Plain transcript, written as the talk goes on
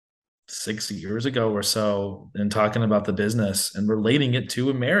6 years ago or so and talking about the business and relating it to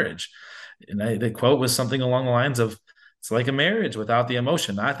a marriage. And the quote was something along the lines of, it's like a marriage without the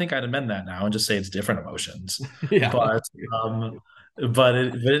emotion. I think I'd amend that now and just say it's different emotions. Yeah, But um,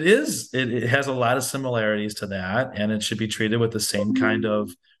 it has a lot of similarities to that, and it should be treated with the same kind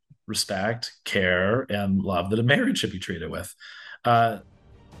of respect, care, and love that a marriage should be treated with. Uh,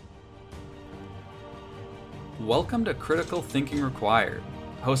 Welcome to Critical Thinking Required,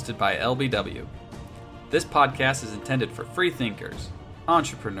 hosted by LBW. This podcast is intended for free thinkers,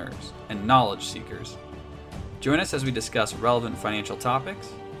 entrepreneurs, and knowledge seekers. Join us as we discuss relevant financial topics,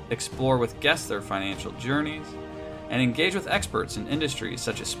 explore with guests their financial journeys, and engage with experts in industries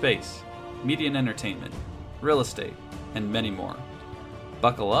such as space, media and entertainment, real estate, and many more.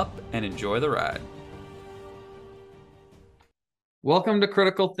 Buckle up and enjoy the ride. Welcome to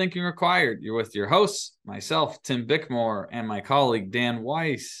Critical Thinking Required. You're with your hosts, myself, Tim Bickmore, and my colleague, Dan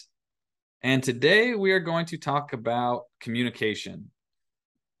Weiss. And today we are going to talk about communication.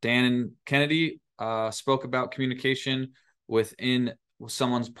 Dan and Kennedy spoke about communication within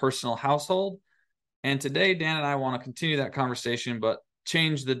someone's personal household. And today, Dan and I want to continue that conversation, but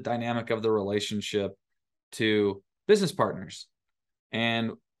change the dynamic of the relationship to business partners.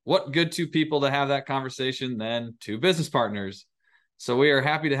 And what good two people to have that conversation than two business partners? So we are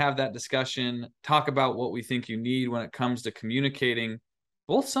happy to have that discussion, talk about what we think you need when it comes to communicating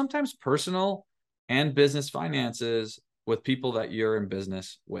both sometimes personal and business finances with people that you're in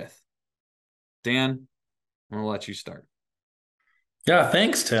business with. Dan, I'm going to let you start. yeah,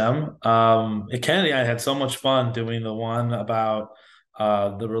 thanks, Tim. At Kennedy, I had so much fun doing the one about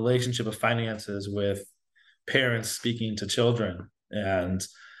the relationship of finances with parents speaking to children. And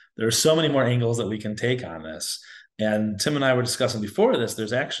there are so many more angles that we can take on this. And Tim and I were discussing before this,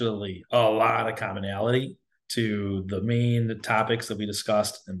 there's actually a lot of commonality to the main topics that we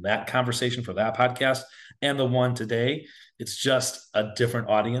discussed in that conversation for that podcast and the one today. It's just a different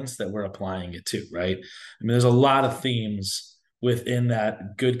audience that we're applying it to, right? I mean, there's a lot of themes within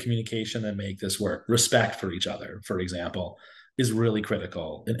that good communication that make this work. Respect for each other, for example, is really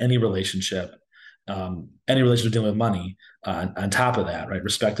critical in any relationship. Any relationship dealing with money. On top of that, right,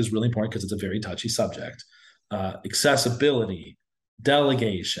 respect is really important because it's a very touchy subject. Accessibility,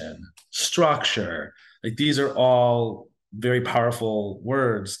 delegation, structure, like these are all very powerful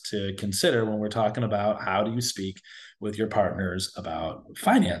words to consider when we're talking about how do you speak with your partners about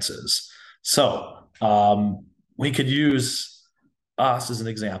finances. So we could use us as an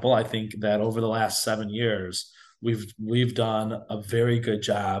example. I think that over the last 7 years, we've done a very good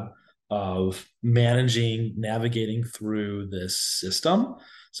job of managing, navigating through this system.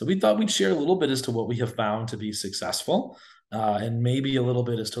 So we thought we'd share a little bit as to what we have found to be successful, and maybe a little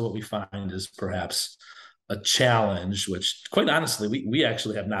bit as to what we find is perhaps a challenge, which quite honestly, we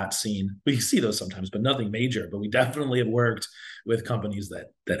actually have not seen. We see those sometimes, but nothing major. But we definitely have worked with companies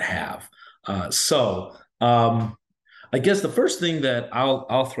that have. I guess the first thing that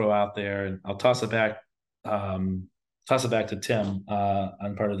I'll throw out there, and I'll toss it back to Tim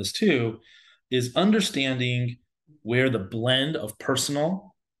on part of this too, is understanding where the blend of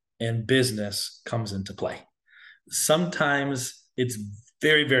personal and business comes into play. Sometimes it's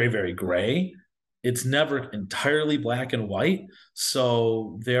very, very, very gray. It's never entirely black and white.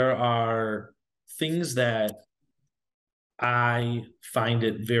 So there are things that I find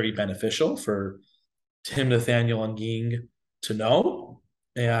it very beneficial for Tim, Nathaniel, and Ging to know.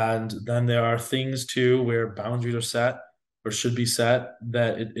 And then there are things too where boundaries are set or should be set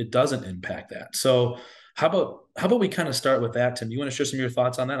that it doesn't impact that. So how about we kind of start with that, Tim? You want to share some of your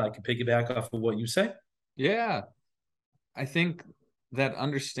thoughts on that? I can piggyback off of what you say. Yeah, I think that I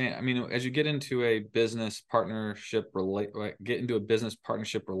mean, as you get into a business partnership, get into a business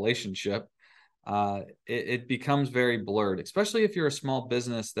partnership relationship, it becomes very blurred, especially if you're a small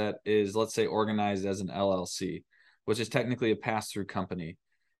business that is, let's say, organized as an LLC, which is technically a pass-through company.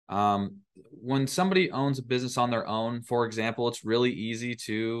 When somebody owns a business on their own, for example, it's really easy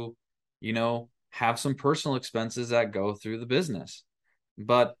to, have some personal expenses that go through the business.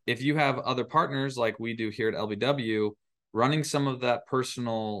 But if you have other partners like we do here at LBW, running some of that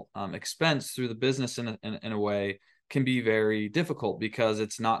personal expense through the business in a way can be very difficult because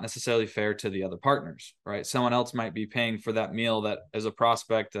it's not necessarily fair to the other partners, right? Someone else might be paying for that meal that as a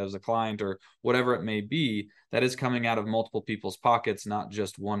prospect, as a client, or whatever it may be, that is coming out of multiple people's pockets, not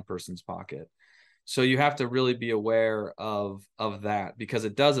just one person's pocket. So you have to really be aware of that because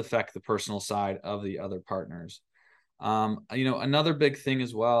it does affect the personal side of the other partners. Another big thing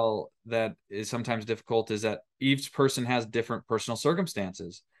as well that is sometimes difficult is that each person has different personal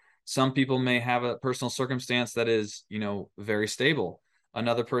circumstances. Some people may have a personal circumstance that is, very stable.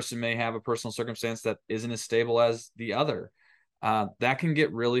 Another person may have a personal circumstance that isn't as stable as the other. That can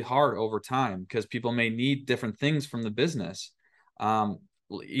get really hard over time because people may need different things from the business. Um,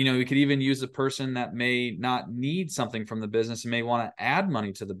 you could even use a person that may not need something from the business and may want to add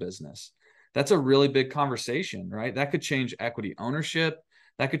money to the business. That's a really big conversation, right? That could change equity ownership.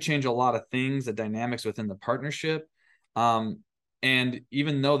 That could change a lot of things, the dynamics within the partnership. Um, and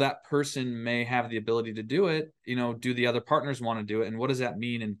even though that person may have the ability to do it, do the other partners want to do it? And what does that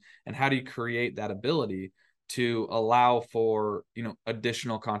mean? And how do you create that ability to allow for,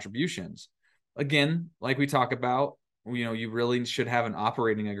 additional contributions? Again, like we talk about, you really should have an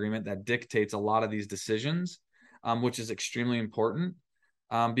operating agreement that dictates a lot of these decisions, which is extremely important,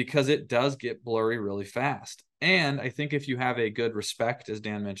 because it does get blurry really fast. And I think if you have a good respect, as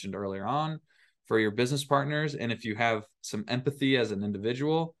Dan mentioned earlier on, for your business partners, and if you have some empathy as an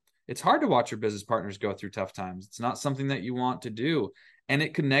individual, it's hard to watch your business partners go through tough times. It's not something that you want to do, and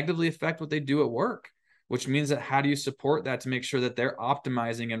it could negatively affect what they do at work, which means that how do you support that to make sure that they're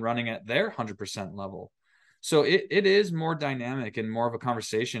optimizing and running at their 100% level? So it is more dynamic and more of a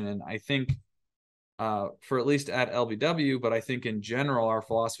conversation. And I think for at least at LBW, but I think in general, our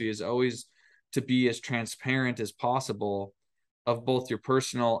philosophy is always to be as transparent as possible of both your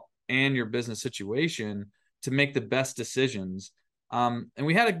personal and your business situation to make the best decisions. And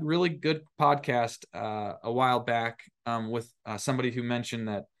we had a really good podcast a while back with somebody who mentioned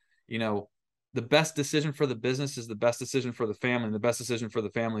that, the best decision for the business is the best decision for the family, and the best decision for the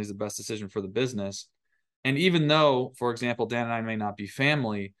family is the best decision for the business. And even though, for example, Dan and I may not be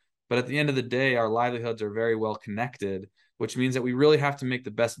family, but at the end of the day, our livelihoods are very well connected, which means that we really have to make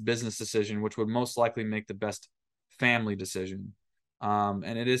the best business decision, which would most likely make the best family decision. And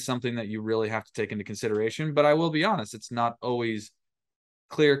it is something that you really have to take into consideration. But I will be honest, it's not always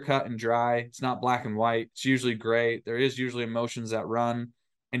clear cut and dry. It's not black and white. It's usually gray. There is usually emotions that run,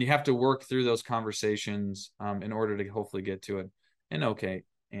 and you have to work through those conversations in order to hopefully get to an okay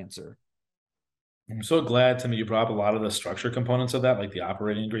answer. I'm so glad, Tim, you brought up a lot of the structure components of that, like the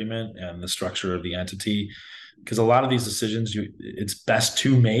operating agreement and the structure of the entity, because a lot of these decisions, it's best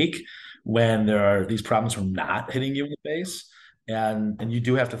to make when there are these problems from not hitting you in the face, and you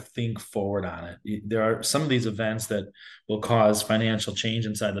do have to think forward on it. There are some of these events that will cause financial change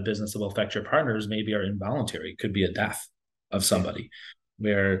inside the business that will affect your partners, maybe are involuntary. It could be a death of somebody,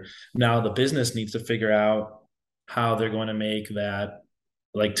 where now the business needs to figure out how they're going to make that,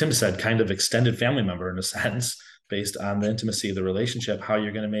 like Tim said, kind of extended family member in a sense, based on the intimacy of the relationship, how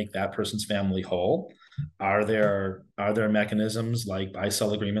you're going to make that person's family whole. Are there mechanisms like buy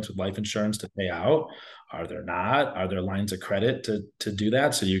sell agreements with life insurance to pay out? Are there not? Are there lines of credit to do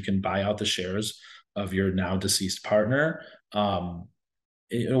that so you can buy out the shares of your now deceased partner?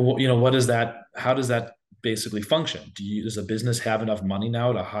 What is that? How does that basically function? Does a business have enough money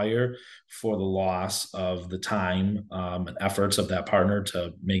now to hire for the loss of the time and efforts of that partner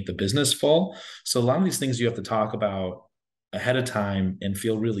to make the business full? So a lot of these things you have to talk about ahead of time and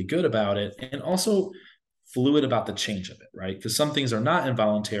feel really good about it, and also fluid about the change of it, right? Because some things are not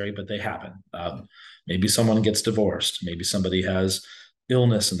involuntary, but they happen. Maybe someone gets divorced. Maybe somebody has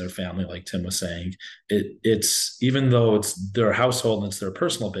illness in their family, like Tim was saying. It's even though it's their household and it's their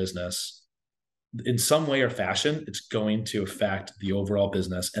personal business, in some way or fashion, it's going to affect the overall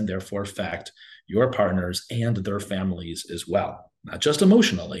business and therefore affect your partners and their families as well, not just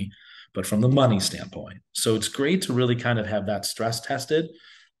emotionally, but from the money standpoint. So it's great to really kind of have that stress tested.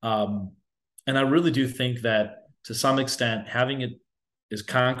 Um, and I really do think that to some extent, having it as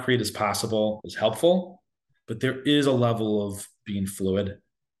concrete as possible is helpful, but there is a level of being fluid.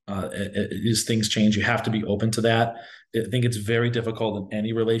 As things change, you have to be open to that. I think it's very difficult in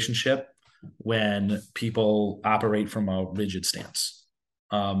any relationship when people operate from a rigid stance.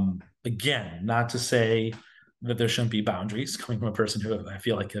 Again, not to say that there shouldn't be boundaries coming from a person who I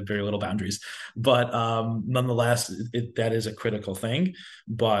feel like have very little boundaries, but nonetheless, that is a critical thing.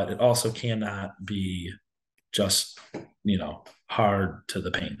 But it also cannot be just hard to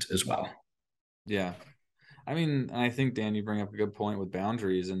the paint as well. Yeah. I mean, I think Dan, you bring up a good point with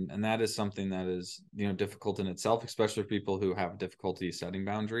boundaries, and that is something that is difficult in itself, especially for people who have difficulty setting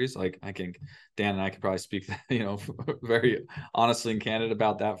boundaries. Like I think Dan and I could probably speak very honestly and candid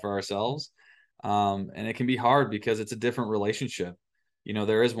about that for ourselves. And it can be hard because it's a different relationship.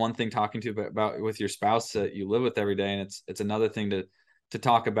 There is one thing talking to about with your spouse that you live with every day, and it's another thing to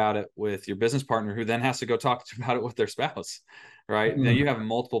talk about it with your business partner, who then has to go talk about it with their spouse, right? Now you have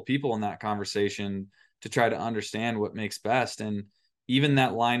multiple people in that conversation to try to understand what makes best. And even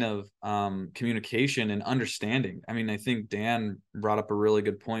that line of communication and understanding. I mean, I think Dan brought up a really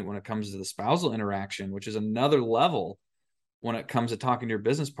good point when it comes to the spousal interaction, which is another level when it comes to talking to your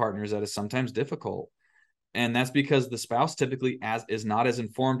business partners that is sometimes difficult. And that's because the spouse typically is not as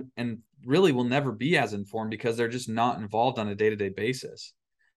informed, and really will never be as informed because they're just not involved on a day-to-day basis.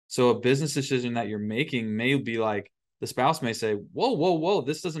 So a business decision that you're making may be like, the spouse may say, whoa, whoa, whoa,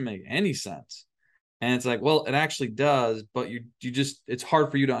 this doesn't make any sense. And it's like, well, it actually does, but you just, it's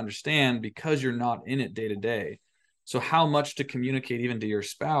hard for you to understand because you're not in it day to day. So how much to communicate even to your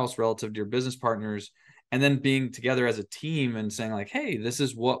spouse relative to your business partners, and then being together as a team and saying like, hey, this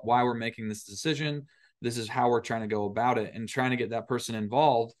is why we're making this decision. This is how we're trying to go about it, and trying to get that person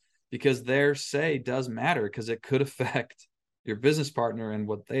involved, because their say does matter, because it could affect your business partner and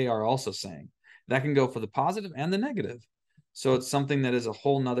what they are also saying. That can go for the positive and the negative. So it's something that is a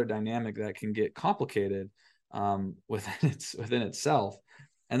whole nother dynamic that can get complicated within itself.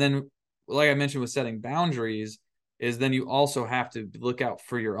 And then, like I mentioned, with setting boundaries, is then you also have to look out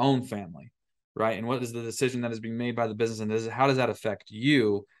for your own family, right? And what is the decision that is being made by the business, and how does that affect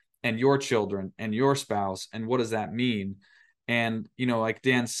you and your children and your spouse, and what does that mean? And like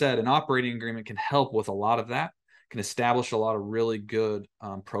Dan said, an operating agreement can help with a lot of that, can establish a lot of really good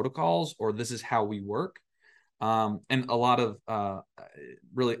protocols, or this is how we work, and a lot of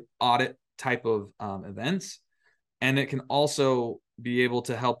really audit type of events. And it can also be able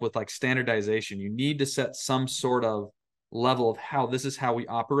to help with like standardization. You need to set some sort of level of how this is how we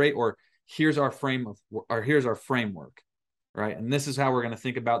operate, or here's our here's our framework, right? And this is how we're going to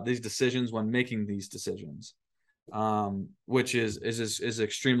think about these decisions when making these decisions, which is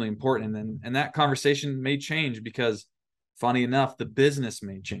extremely important. And that conversation may change because, funny enough, the business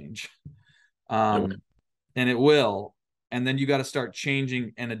may change. And it will. And then you got to start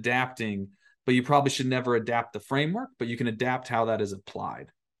changing and adapting. But you probably should never adapt the framework, but you can adapt how that is applied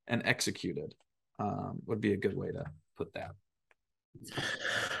and executed. Would be a good way to put that.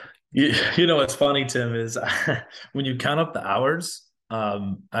 You know what's funny, Tim, is when you count up the hours,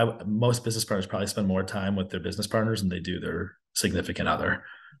 most business partners probably spend more time with their business partners than they do their significant other.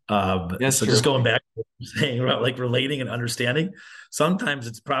 Yes, So true. just going back to what you're saying about like relating and understanding, sometimes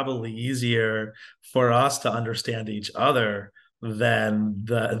it's probably easier for us to understand each other than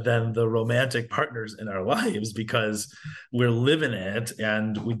the romantic partners in our lives, because we're living it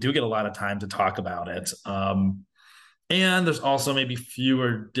and we do get a lot of time to talk about it. And there's also maybe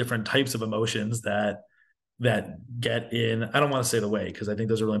fewer different types of emotions that get in. I don't want to say the way, because I think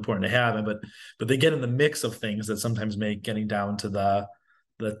those are really important to have, but they get in the mix of things that sometimes make getting down to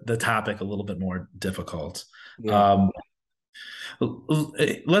the topic a little bit more difficult. Yeah.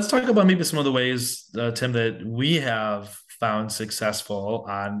 Let's talk about maybe some of the ways, Tim, that we have found successful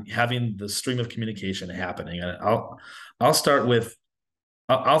on having the stream of communication happening. And I'll start with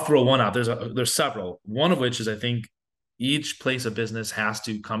I'll throw one out. There's several. One of which is, I think each place of business has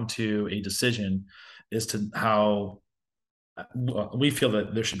to come to a decision as to how we feel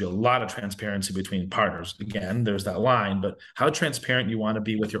that there should be a lot of transparency between partners. Again, there's that line, but how transparent you want to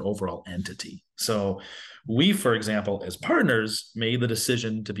be with your overall entity. So we, for example, as partners, made the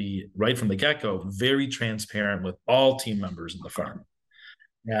decision to be right from the get-go very transparent with all team members in the firm,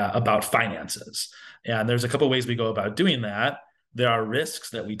 about finances. And there's a couple of ways we go about doing that. There are risks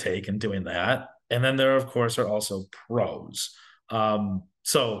that we take in doing that, and then there, of course, are also pros.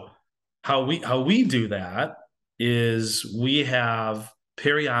 So how we do that is we have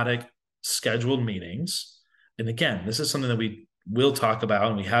periodic scheduled meetings. And again, this is something that we will talk about,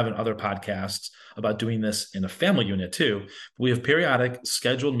 and we have in other podcasts about doing this in a family unit too. We have periodic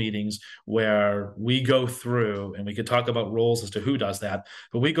scheduled meetings where we go through, and we could talk about roles as to who does that,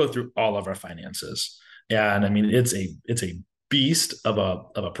 but we go through all of our finances. And I mean, it's a beast of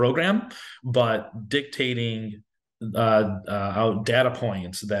a program, but dictating out data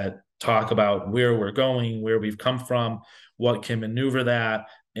points that talk about where we're going, where we've come from, what can maneuver that.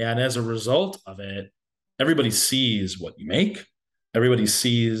 And as a result of it, everybody sees what you make. Everybody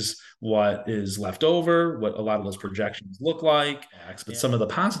sees what is left over, what a lot of those projections look like. But some of the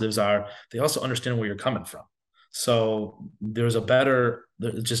positives are they also understand where you're coming from. So there's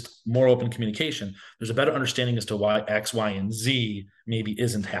just more open communication. There's a better understanding as to why X, Y, and Z maybe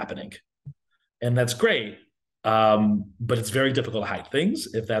isn't happening. And that's great. But it's very difficult to hide things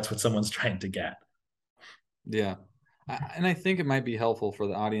if that's what someone's trying to get. Yeah. And I think it might be helpful for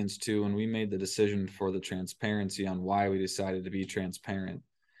the audience too, when we made the decision for the transparency on why we decided to be transparent.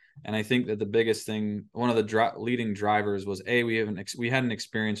 And I think that the biggest thing, one of the leading drivers was we hadn't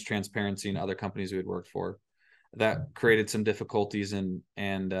experienced transparency in other companies we had worked for. That created some difficulties and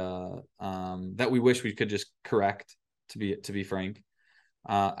that we wish we could just correct, to be frank.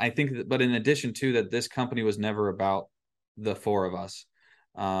 I think that, but in addition to that, this company was never about the four of us.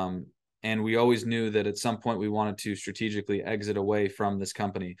 And we always knew that at some point we wanted to strategically exit away from this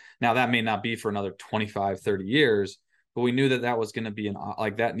company. Now, that may not be for another 25, 30 years, but we knew that that was going to be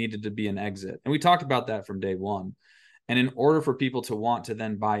that needed to be an exit. And we talked about that from day one. And in order for people to want to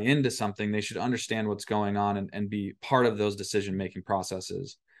then buy into something, they should understand what's going on and be part of those decision-making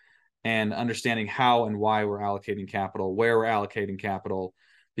processes, and understanding how and why we're allocating capital, where we're allocating capital.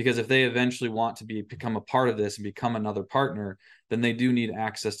 Because if they eventually want to become a part of this and become another partner, then they do need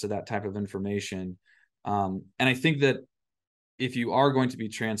access to that type of information. And I think that if you are going to be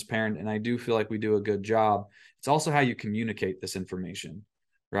transparent, and I do feel like we do a good job, it's also how you communicate this information,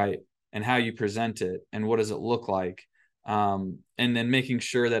 right? And how you present it, and what does it look like? And then making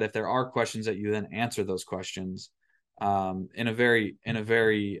sure that if there are questions, that you then answer those questions in a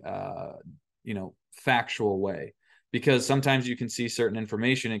very factual way. Because sometimes you can see certain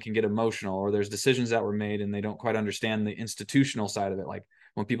information, it can get emotional, or there's decisions that were made and they don't quite understand the institutional side of it. Like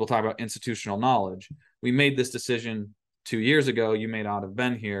when people talk about institutional knowledge, we made this decision 2 years ago, you may not have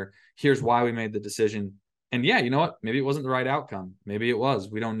been here, here's why we made the decision. And yeah, you know what, maybe it wasn't the right outcome, maybe it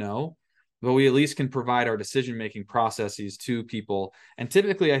was, we don't know, but we at least can provide our decision making processes to people. And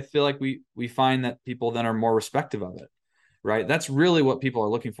typically I feel like we find that people then are more respectful of it, right? That's really what people are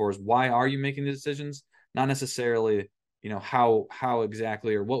looking for, is why are you making the decisions, not necessarily how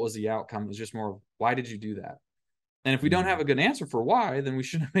exactly or what was the outcome. It's just more of, why did you do that? And if we don't have a good answer for why, then we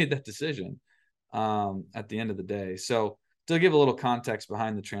shouldn't have made that decision at the end of the day. So to give a little context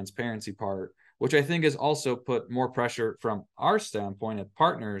behind the transparency part, which I think has also put more pressure from our standpoint as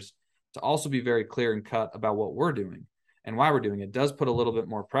partners to also be very clear and cut about what we're doing and why we're doing it, does put a little bit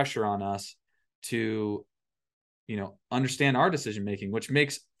more pressure on us to understand our decision making, which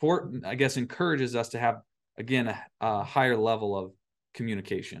encourages us to have, again, a higher level of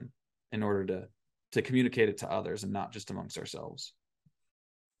communication in order to communicate it to others and not just amongst ourselves.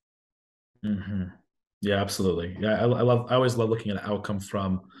 Mm-hmm. Yeah, absolutely. Yeah, I always love looking at an outcome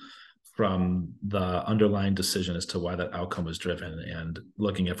from the underlying decision as to why that outcome was driven, and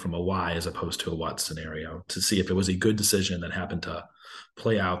looking at from a why as opposed to a what scenario, to see if it was a good decision that happened to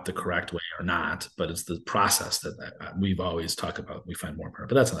play out the correct way or not. But it's the process that we've always talked about, we find more important.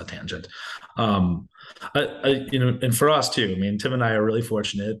 But that's on a tangent. And for us too, I mean, Tim and I are really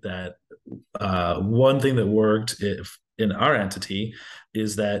fortunate that one thing that worked in our entity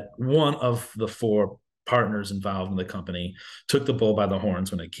is that one of the four partners involved in the company took the bull by the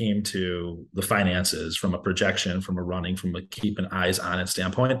horns when it came to the finances, from a projection, from a running, from a keeping eyes on it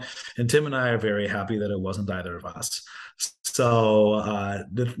standpoint. And Tim and I are very happy that it wasn't either of us. So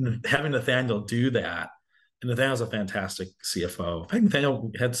having Nathaniel do that, and Nathaniel's a fantastic CFO. In fact,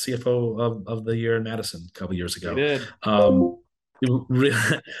 Nathaniel had CFO of the year in Madison a couple of years ago. We did.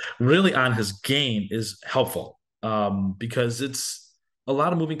 Really, really on his game is helpful, because it's a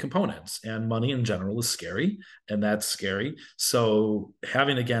lot of moving components, and money in general is scary, and that's scary. So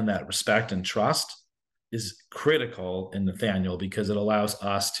having, again, that respect and trust is critical in Nathaniel, because it allows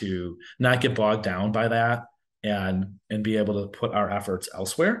us to not get bogged down by that, and be able to put our efforts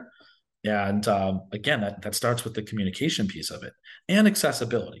elsewhere. And again, that starts with the communication piece of it, and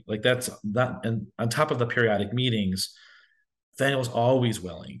accessibility. Like that's that, and on top of the periodic meetings, Daniel's always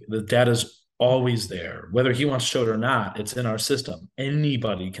willing. The data's always there. Whether he wants to show it or not, it's in our system.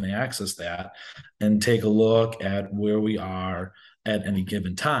 Anybody can access that and take a look at where we are at any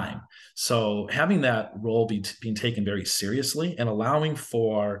given time. So having that role being taken very seriously, and allowing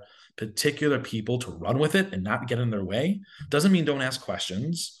for particular people to run with it and not get in their way, doesn't mean don't ask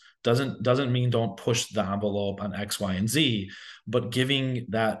questions. Doesn't mean don't push the envelope on X, Y, and Z, but giving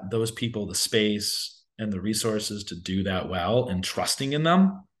those people the space and the resources to do that well, and trusting in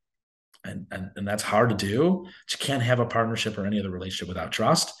them. And that's hard to do. You can't have a partnership or any other relationship without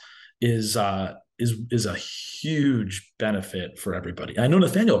trust. Is a huge benefit for everybody. I know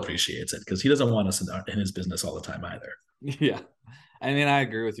Nathaniel appreciates it, because he doesn't want us in his business all the time either. Yeah, I mean, I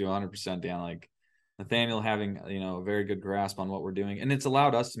agree with you 100%, Dan. Like Nathaniel having a very good grasp on what we're doing, and it's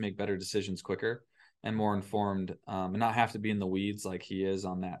allowed us to make better decisions quicker and more informed, and not have to be in the weeds like he is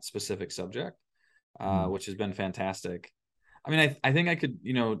on that specific subject, which has been fantastic. I mean, I think I could,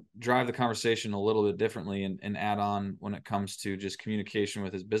 drive the conversation a little bit differently, and add on when it comes to just communication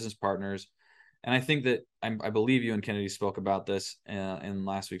with his business partners. And I think that I believe you and Kennedy spoke about this in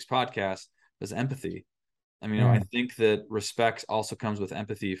last week's podcast, is empathy. I mean, I think that respect also comes with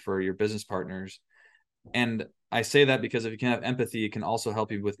empathy for your business partners. And I say that because if you can have empathy, it can also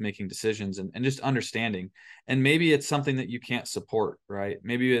help you with making decisions, and just understanding. And maybe it's something that you can't support, right?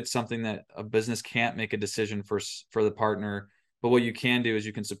 Maybe it's something that a business can't make a decision for the partner, but what you can do is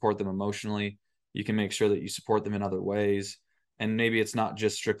you can support them emotionally. You can make sure that you support them in other ways. and maybe it's not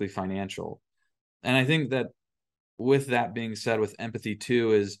just strictly financial. And I think that with that being said, with empathy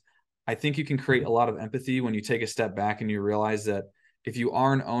too, is I think you can create a lot of empathy when you take a step back and you realize that if you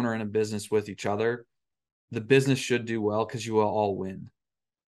are an owner in a business with each other, the business should do well because you will all win.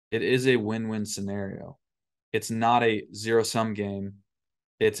 It is a win-win scenario. It's not a zero-sum game.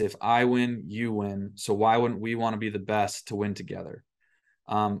 It's if I win, you win. So why wouldn't we want to be the best to win together?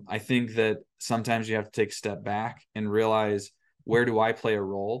 I think that sometimes you have to take a step back and realize, where do I play a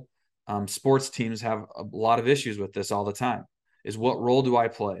role? Sports teams have a lot of issues with this all the time, is what role do I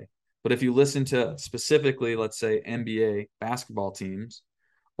play? But if you listen to specifically, let's say, NBA basketball teams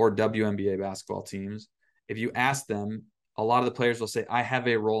or WNBA basketball teams, if you ask them, a lot of the players will say, I have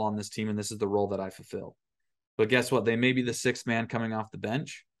a role on this team and this is the role that I fulfill. But guess what? They may be the sixth man coming off the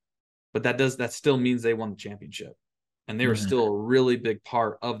bench, but that still means they won the championship. And they were Mhm. still a really big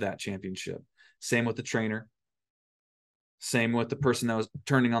part of that championship. Same with the trainer. Same with the person that was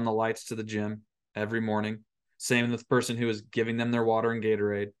turning on the lights to the gym every morning. Same with the person who was giving them their water and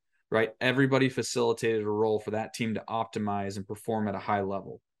Gatorade, right? Everybody facilitated a role for that team to optimize and perform at a high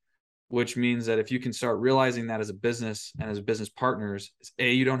level, which means that if you can start realizing that as a business and as business partners,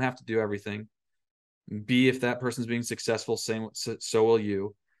 A, you don't have to do everything. B, if that person's being successful, same, so will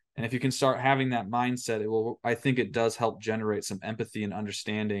you. And if you can start having that mindset, I think it does help generate some empathy and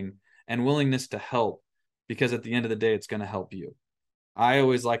understanding and willingness to help, because at the end of the day, it's going to help you. I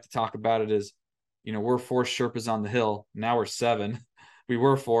always like to talk about it as, we're 4 Sherpas on the hill. Now we're 7. We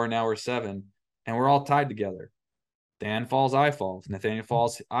were 4, now we're 7. And we're all tied together. Dan falls, I fall. If Nathaniel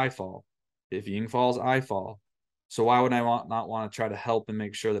falls, I fall. If Ying falls, I fall. So why would I not want to try to help and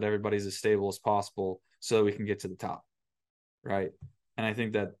make sure that everybody's as stable as possible so that we can get to the top, right? And I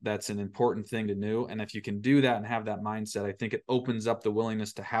think that that's an important thing to know. And if you can do that and have that mindset, I think it opens up the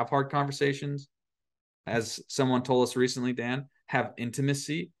willingness to have hard conversations. As someone told us recently, Dan, have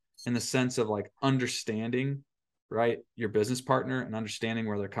intimacy in the sense of like understanding, right, your business partner and understanding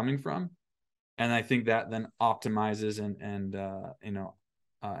where they're coming from. And I think that then optimizes and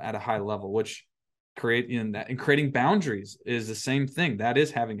at a high level, which creating boundaries is the same thing. That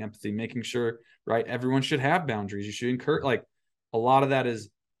is having empathy, making sure, right, everyone should have boundaries. You should encourage, like, a lot of that is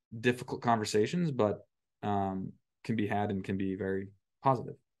difficult conversations, but can be had and can be very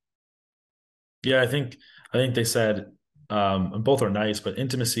positive. Yeah, I think they said both are nice, but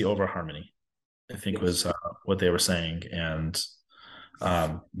intimacy over harmony, I think Yes. was what they were saying, and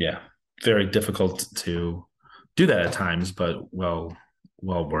yeah, very difficult to do that at times, but well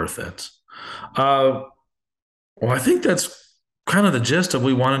worth it. Uh, well, I think that's kind of the gist of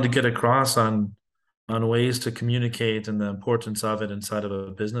we wanted to get across on ways to communicate and the importance of it inside of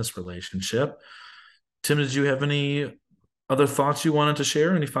a business relationship. Tim, did you have any other thoughts you wanted to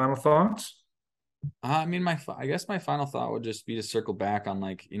share? Any final thoughts? I mean, I guess my final thought would just be to circle back on,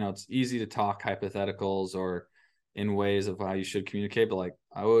 like, it's easy to talk hypotheticals or in ways of how you should communicate, but like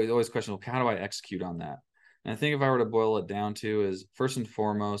I always question, well, how do I execute on that? And I think if I were to boil it down to, is first and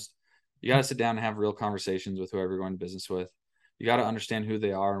foremost, you got to sit down and have real conversations with whoever you're going to business with. You got to understand who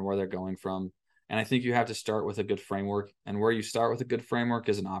they are and where they're going from. And I think you have to start with a good framework. And where you start with a good framework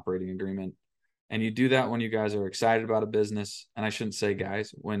is an operating agreement. And you do that when you guys are excited about a business. And I shouldn't say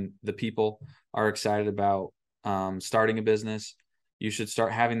guys, when the people are excited about starting a business, you should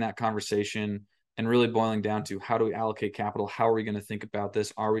start having that conversation and really boiling down to, how do we allocate capital? How are we going to think about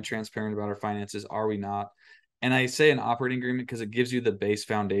this? Are we transparent about our finances? Are we not? And I say an operating agreement because it gives you the base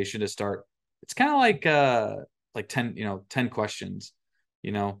foundation to start. It's kind of like 10 questions,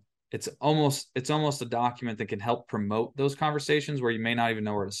 you know, it's almost a document that can help promote those conversations where you may not even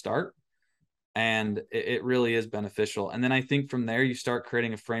know where to start. And it really is beneficial. And then I think from there, you start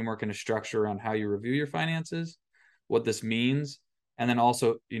creating a framework and a structure around how you review your finances, what this means, and then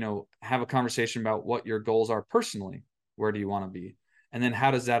also, have a conversation about what your goals are personally. Where do you want to be? And then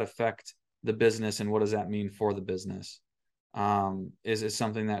how does that affect the business, and what does that mean for the business? Is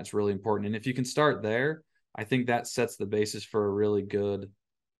something that's really important. And if you can start there, I think that sets the basis for a really good,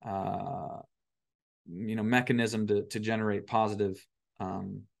 mechanism to generate positive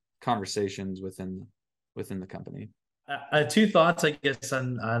conversations within the company. I have two thoughts, I guess,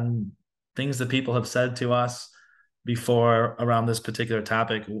 on things that people have said to us before around this particular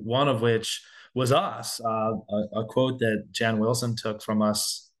topic. One of which was us, a quote that Jan Wilson took from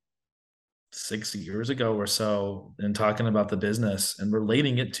us 6 years ago or so, in talking about the business and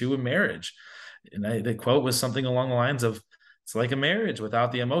relating it to a marriage. And the quote was something along the lines of, "It's like a marriage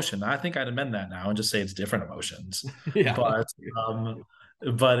without the emotion." I think I'd amend that now and just say it's different emotions, Yeah. but um,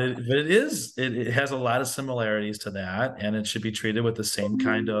 but it has a lot of similarities to that, and it should be treated with the same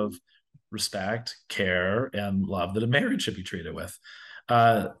kind of respect, care, and love that a marriage should be treated with.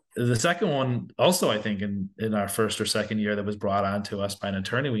 The second one, also, I think in our first or second year, that was brought on to us by an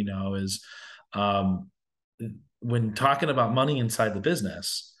attorney we know is um, when talking about money inside the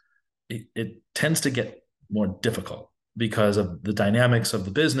business, it tends to get more difficult because of the dynamics of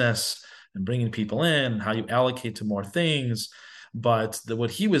the business and bringing people in, how you allocate to more things. But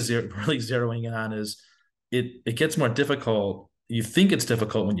what he was really zeroing in on is it gets more difficult. You think it's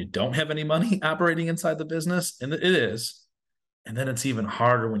difficult when you don't have any money operating inside the business, and it is. And then it's even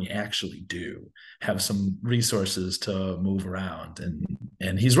harder when you actually do have some resources to move around.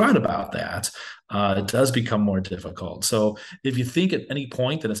 And he's right about that. It does become more difficult. So if you think at any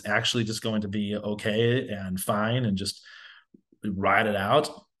point that it's actually just going to be okay and fine and just ride it out,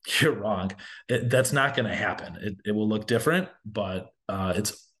 you're wrong. That's not going to happen. It will look different, but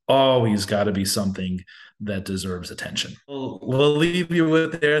it's always got to be something that deserves attention. We'll leave you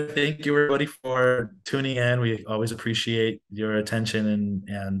with there. Thank you, everybody, for tuning in. We always appreciate your attention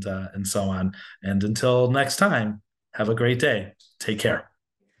and so on. And until next time, have a great day. Take care.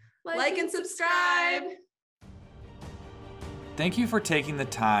 Like and subscribe. Thank you for taking the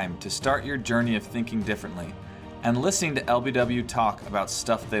time to start your journey of thinking differently and listening to LBW talk about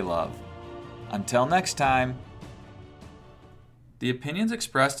stuff they love. Until next time. The opinions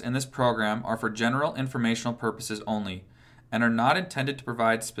expressed in this program are for general informational purposes only and are not intended to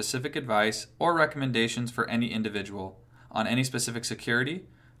provide specific advice or recommendations for any individual on any specific security,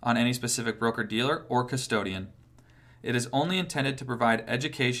 on any specific broker-dealer or custodian. It is only intended to provide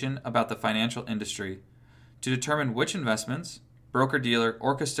education about the financial industry. To determine which investments, broker-dealer,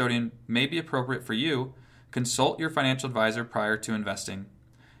 or custodian may be appropriate for you, consult your financial advisor prior to investing.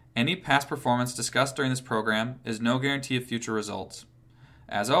 Any past performance discussed during this program is no guarantee of future results.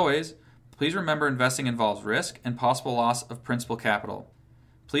 As always, please remember investing involves risk and possible loss of principal capital.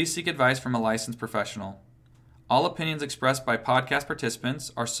 Please seek advice from a licensed professional. All opinions expressed by podcast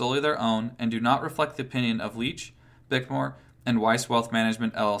participants are solely their own and do not reflect the opinion of Leach, Bickmore, and Weiss Wealth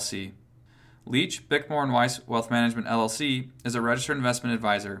Management, LLC. Leach, Bickmore, and Weiss Wealth Management, LLC is a registered investment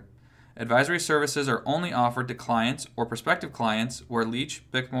advisor. Advisory services are only offered to clients or prospective clients where Leach,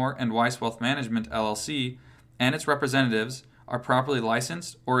 Bickmore, and Weiss Wealth Management, LLC and its representatives are properly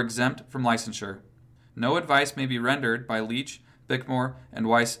licensed or exempt from licensure. No advice may be rendered by Leach, Bickmore, and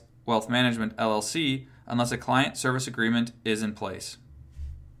Weiss Wealth Management, LLC unless a client service agreement is in place.